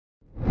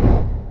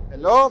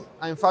Hello,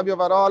 I'm Fabio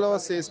Varolo,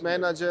 Sales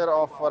Manager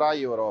of FORA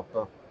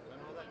Europe.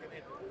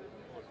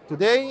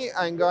 Today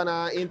I'm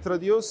gonna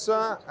introduce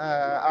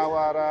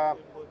our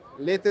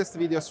latest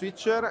video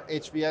switcher,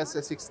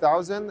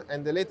 HVS-6000,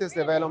 and the latest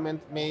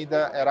development made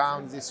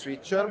around this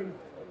switcher.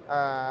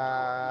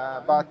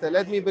 But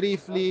let me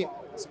briefly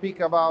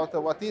speak about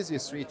what is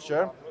this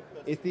switcher.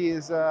 It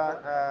is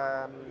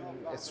a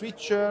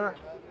switcher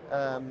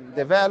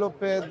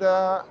developed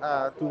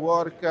to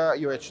work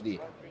UHD.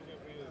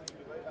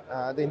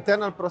 The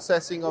internal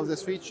processing of the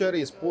switcher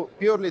is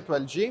purely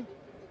 12G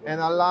and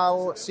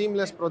allow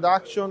seamless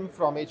production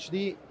from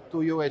HD to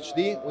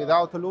UHD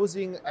without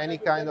losing any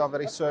kind of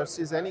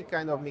resources, any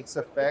kind of mix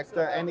effect,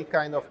 any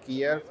kind of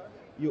keyer.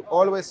 You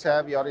always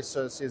have your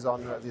resources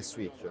on these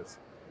switchers.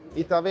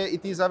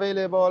 It is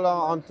available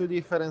on two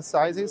different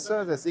sizes,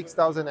 the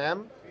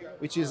 6000M,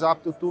 which is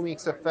up to 2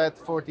 mix effect,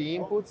 40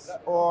 inputs,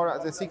 or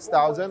the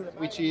 6000,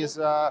 which is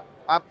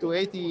up to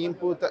 80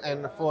 input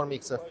and 4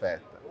 mix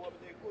effect.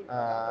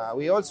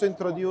 We also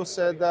introduced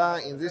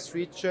in this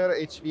switcher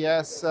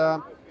HVS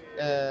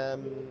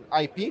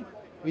IP,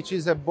 which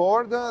is a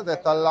board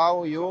that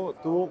allows you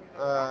to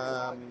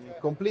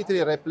completely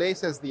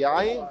replace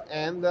SDI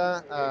and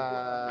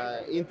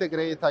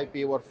integrate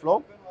IP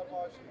workflow.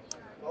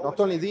 Not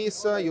only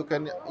this,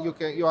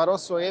 you are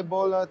also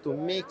able to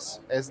mix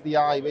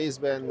SDI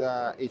baseband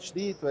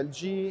HD,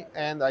 12G,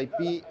 and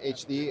IP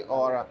HD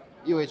or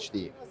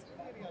UHD.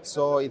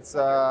 So it's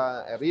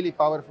a really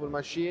powerful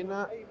machine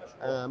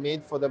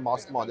made for the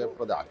most modern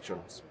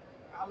productions.